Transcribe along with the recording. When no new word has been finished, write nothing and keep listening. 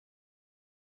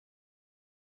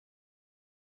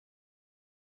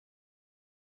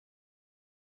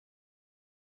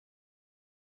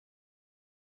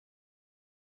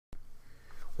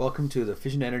Welcome to the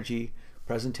Fission Energy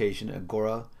presentation at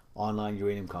Agora Online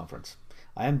Uranium Conference.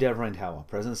 I am Dev Randhawa,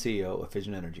 President and CEO of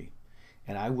Fission Energy,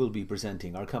 and I will be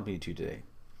presenting our company to you today,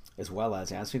 as well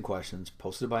as answering questions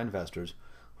posted by investors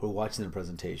who are watching the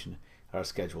presentation at our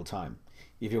scheduled time.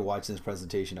 If you're watching this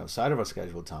presentation outside of our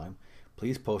scheduled time,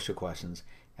 please post your questions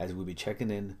as we'll be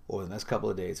checking in over the next couple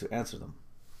of days to answer them.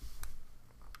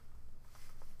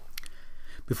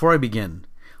 Before I begin,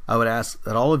 I would ask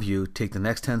that all of you take the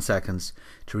next 10 seconds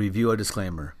to review our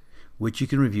disclaimer, which you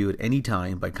can review at any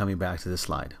time by coming back to this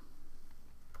slide.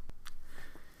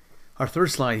 Our third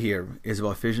slide here is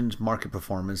about Fission's market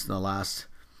performance in the last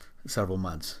several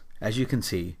months. As you can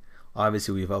see,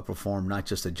 obviously we've outperformed not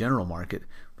just the general market,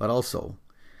 but also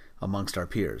amongst our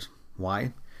peers.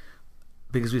 Why?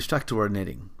 Because we've stuck to our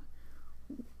knitting.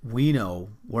 We know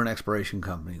we're an exploration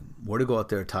company. We're to go out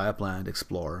there, tie up land,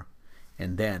 explore,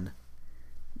 and then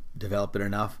develop it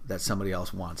enough that somebody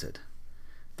else wants it.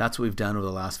 That's what we've done over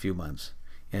the last few months.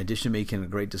 In addition to making a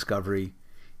great discovery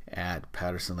at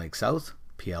Patterson Lake South,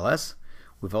 PLS,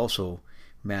 we've also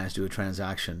managed to do a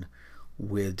transaction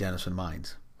with Denison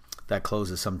Mines. That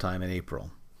closes sometime in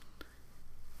April.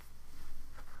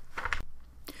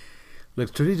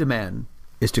 Electricity demand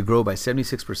is to grow by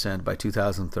 76% by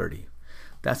 2030.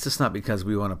 That's just not because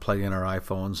we want to plug in our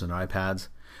iPhones and iPads,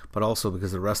 but also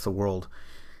because the rest of the world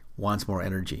wants more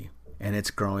energy, and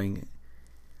it's growing.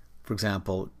 For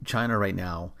example, China right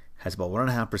now has about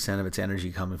 1.5% of its energy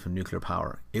coming from nuclear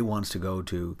power. It wants to go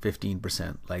to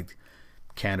 15%, like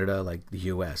Canada, like the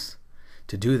US.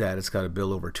 To do that, it's got to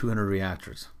build over 200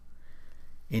 reactors.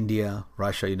 India,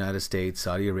 Russia, United States,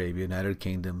 Saudi Arabia, United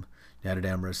Kingdom, United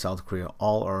Emirates, South Korea,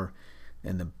 all are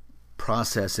in the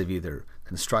process of either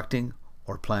constructing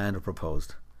or planned or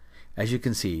proposed. As you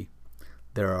can see,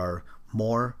 there are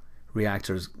more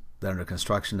reactors that are under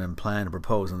construction and planned and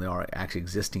proposed than they are actually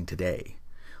existing today.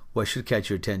 What should catch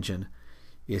your attention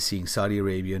is seeing Saudi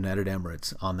Arabia, United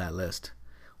Emirates on that list.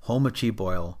 Home of cheap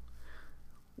oil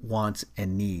wants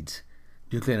and needs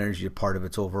nuclear energy as part of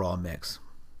its overall mix.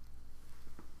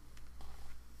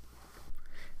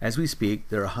 As we speak,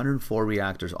 there are 104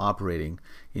 reactors operating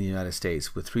in the United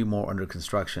States, with 3 more under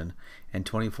construction and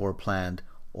 24 planned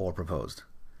or proposed.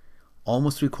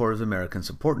 Almost 3/4 of Americans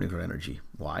support nuclear energy.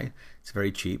 Why? It's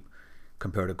very cheap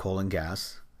compared to coal and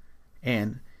gas,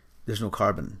 and there's no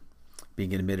carbon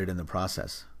being emitted in the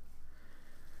process.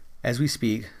 As we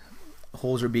speak,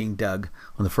 holes are being dug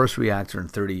on the first reactor in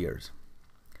 30 years.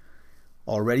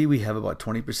 Already we have about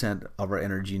 20% of our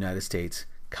energy in the United States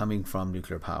coming from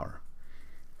nuclear power.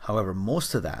 However,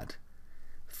 most of that,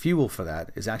 fuel for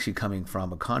that, is actually coming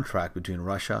from a contract between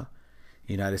Russia and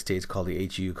the United States called the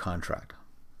AGU contract.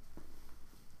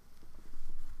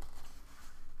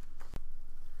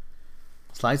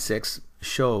 Slide 6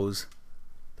 shows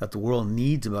that the world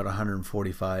needs about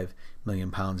 145 million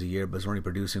pounds a year, but is only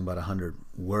producing about 100.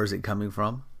 Where is it coming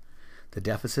from? The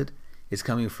deficit is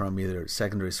coming from either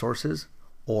secondary sources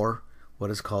or what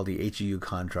is called the HEU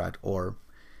contract, or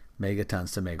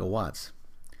megatons to megawatts.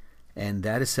 And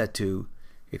that is set to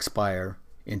expire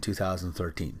in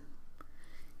 2013.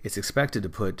 It's expected to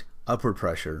put upward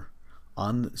pressure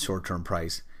on the short-term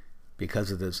price because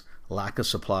of this lack of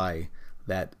supply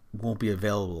that won't be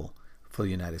available for the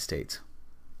United States.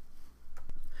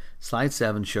 Slide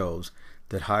 7 shows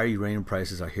that higher uranium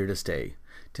prices are here to stay.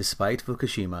 Despite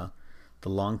Fukashima, the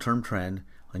long-term trend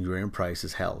on uranium price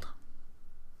is held.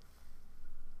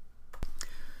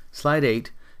 Slide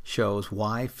 8 shows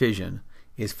why Fission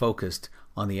is focused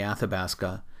on the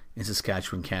Athabasca in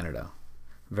Saskatchewan, Canada.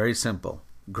 Very simple,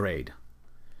 grade.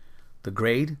 The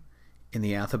grade in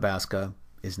the Athabasca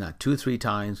is not 2 or 3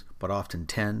 times, but often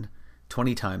 10,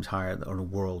 20 times higher than a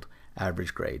world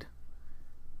average grade.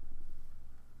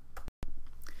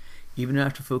 Even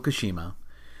after Fukushima,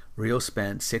 Rio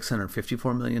spent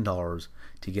 $654 million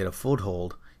to get a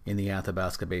foothold in the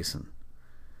Athabasca Basin.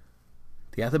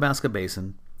 The Athabasca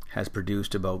Basin has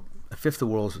produced about a fifth of the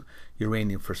world's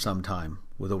uranium for some time,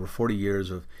 with over 40 years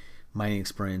of mining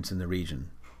experience in the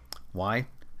region. Why?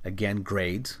 Again,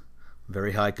 grades,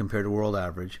 very high compared to world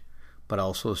average, but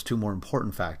also there's 2 more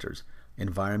important factors: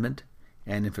 environment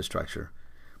and infrastructure.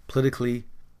 Politically,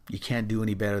 you can't do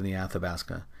any better than the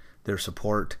Athabasca. There's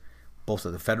support both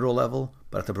at the federal level,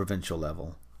 but at the provincial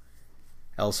level.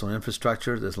 Also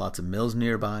infrastructure, there's lots of mills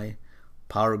nearby,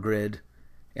 power grid,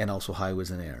 and also highways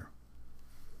and air.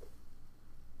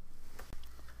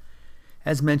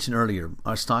 As mentioned earlier,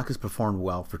 our stock has performed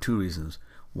well for 2 reasons.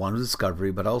 One was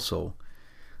discovery, but also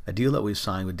a deal that we've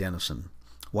signed with Denison.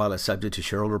 While it's subject to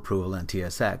shareholder approval and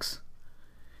TSX,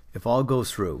 if all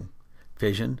goes through,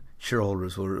 Fission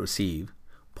shareholders will receive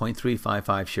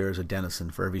 0.355 shares of Denison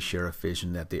for every share of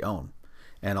Fission that they own.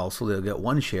 And also they'll get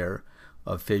 1 share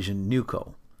of Fission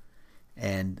NewCo.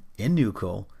 And in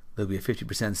NewCo, there'll be a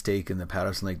 50% stake in the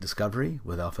Patterson Lake discovery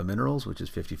with Alpha Minerals, which is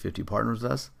 50-50 partners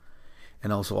with us.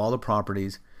 And also all the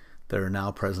properties that are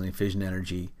now presently in Fission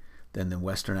Energy, then the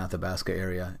western Athabasca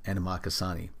area and in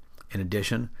Macusani. In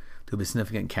addition, there'll be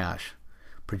significant cash,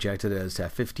 projected as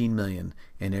at $15 million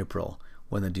in April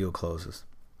when the deal closes.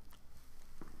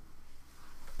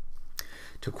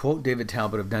 To quote David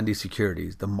Talbot of Dundee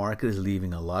Securities, the market is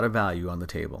leaving a lot of value on the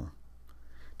table.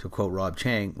 To quote Rob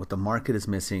Chang, what the market is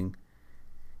missing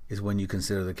is when you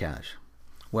consider the cash.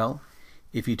 Well,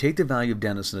 if you take the value of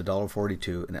Denison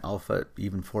 $1.42 and Alpha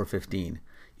even $4.15,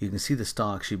 you can see the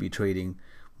stock should be trading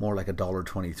more like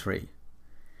 $1.23.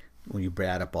 When you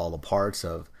add up all the parts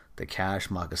of the cash,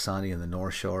 Macusani and the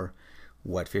North Shore,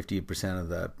 what 50% of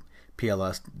the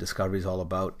PLS discovery is all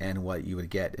about, and what you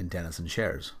would get in Denison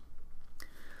shares.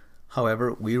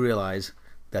 However, we realize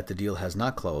that the deal has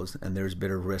not closed and there's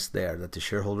bitter risk there that the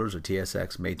shareholders or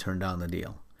TSX may turn down the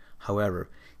deal. However,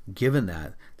 given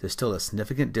that, there's still a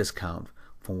significant discount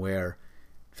from where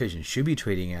Fission should be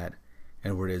trading at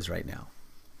and where it is right now.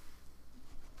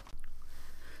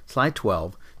 Slide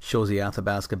 12 shows the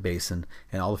Athabasca Basin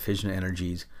and all the Fission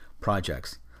Energy's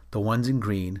projects. The ones in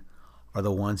green are the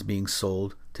ones being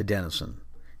sold to Denison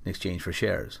in exchange for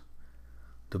shares.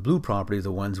 The blue property are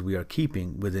the ones we are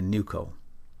keeping within NewCo.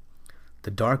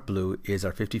 The dark blue is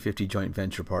our 50-50 joint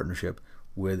venture partnership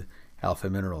with Alpha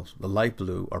Minerals. The light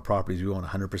blue are properties we own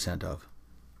 100% of.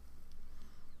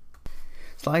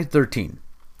 Slide 13.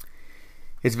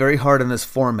 It's very hard in this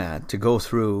format to go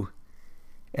through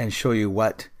and show you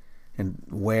what and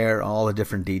where, all the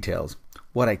different details.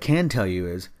 What I can tell you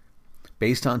is,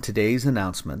 based on today's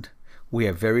announcement, we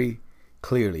have very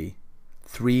clearly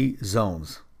 3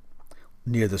 zones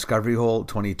near Discovery Hole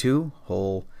 22,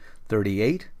 Hole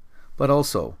 38, but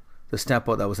also the step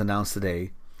out that was announced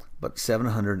today, but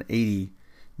 780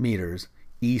 meters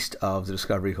east of the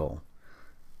Discovery Hole.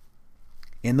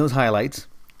 In those highlights,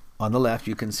 on the left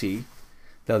you can see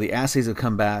that the assays have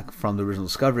come back from the original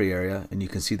discovery area, and you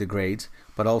can see the grades,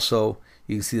 but also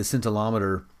you can see the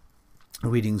scintillometer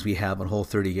readings we have on hole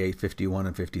 38, 51,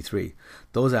 and 53.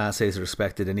 Those assays are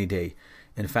expected any day.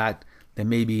 In fact, they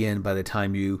may be in by the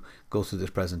time you go through this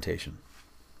presentation.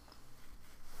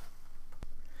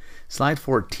 Slide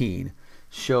 14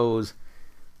 shows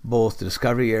both the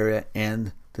discovery area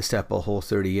and the step out hole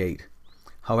 38.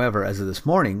 However, as of this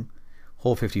morning,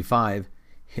 hole 55,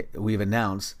 we've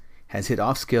announced, has hit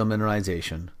off-scale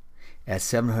mineralization at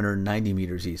 790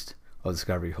 meters east of the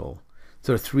discovery hole.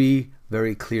 So there are 3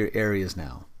 very clear areas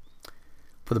now.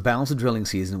 For the balance of drilling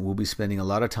season, we'll be spending a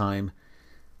lot of time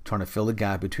trying to fill the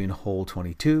gap between hole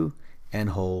 22 and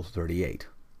hole 38.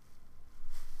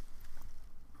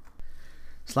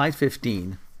 Slide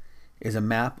 15 is a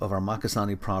map of our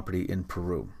Macusani property in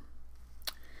Peru.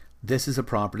 This is a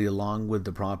property along with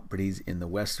the properties in the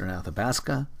western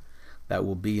Athabasca that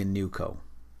will be in NewCo.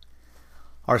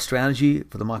 Our strategy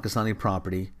for the Macusani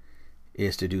property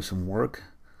is to do some work,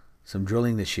 some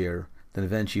drilling this year, then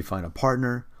eventually find a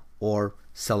partner or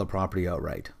sell a property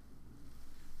outright.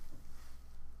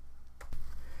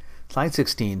 Slide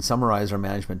 16 summarizes our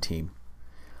management team.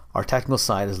 Our technical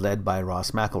side is led by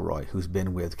Ross McElroy, who's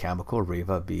been with Cameco,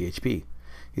 Riva, BHP.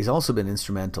 He's also been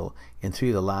instrumental in 3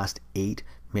 of the last 8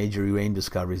 major uranium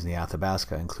discoveries in the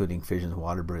Athabasca, including Fission's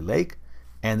Waterbury Lake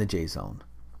and the J Zone.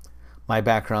 My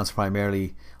background is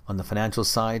primarily on the financial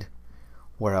side,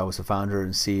 where I was the founder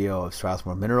and CEO of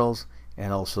Strathmore Minerals,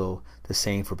 and also the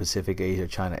same for Pacific Asia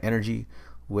China Energy,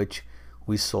 which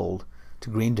we sold to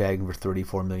Green Dragon for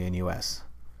 $34 million US.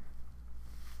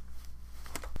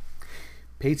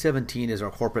 Page 17 is our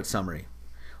corporate summary.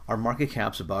 Our market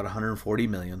cap's about $140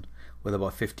 million, with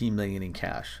about $15 million in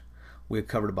cash. We are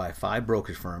covered by 5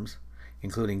 brokerage firms,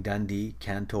 including Dundee,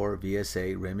 Cantor,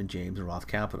 VSA, Raymond James, and Roth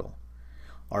Capital.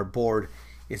 Our board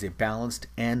is a balanced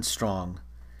and strong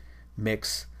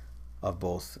mix of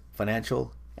both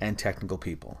financial and technical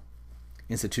people.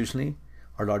 Institutionally,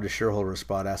 our largest shareholder is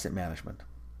Sprott Asset Management.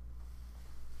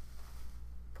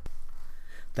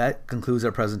 That concludes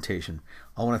our presentation.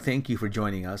 I want to thank you for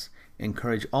joining us and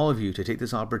encourage all of you to take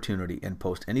this opportunity and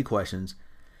post any questions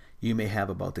you may have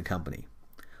about the company.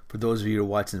 For those of you who are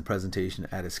watching the presentation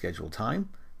at a scheduled time,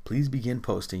 please begin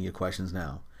posting your questions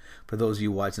now. For those of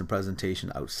you watching the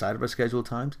presentation outside of our scheduled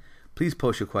times, please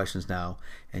post your questions now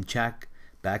and check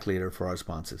back later for our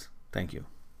responses. Thank you.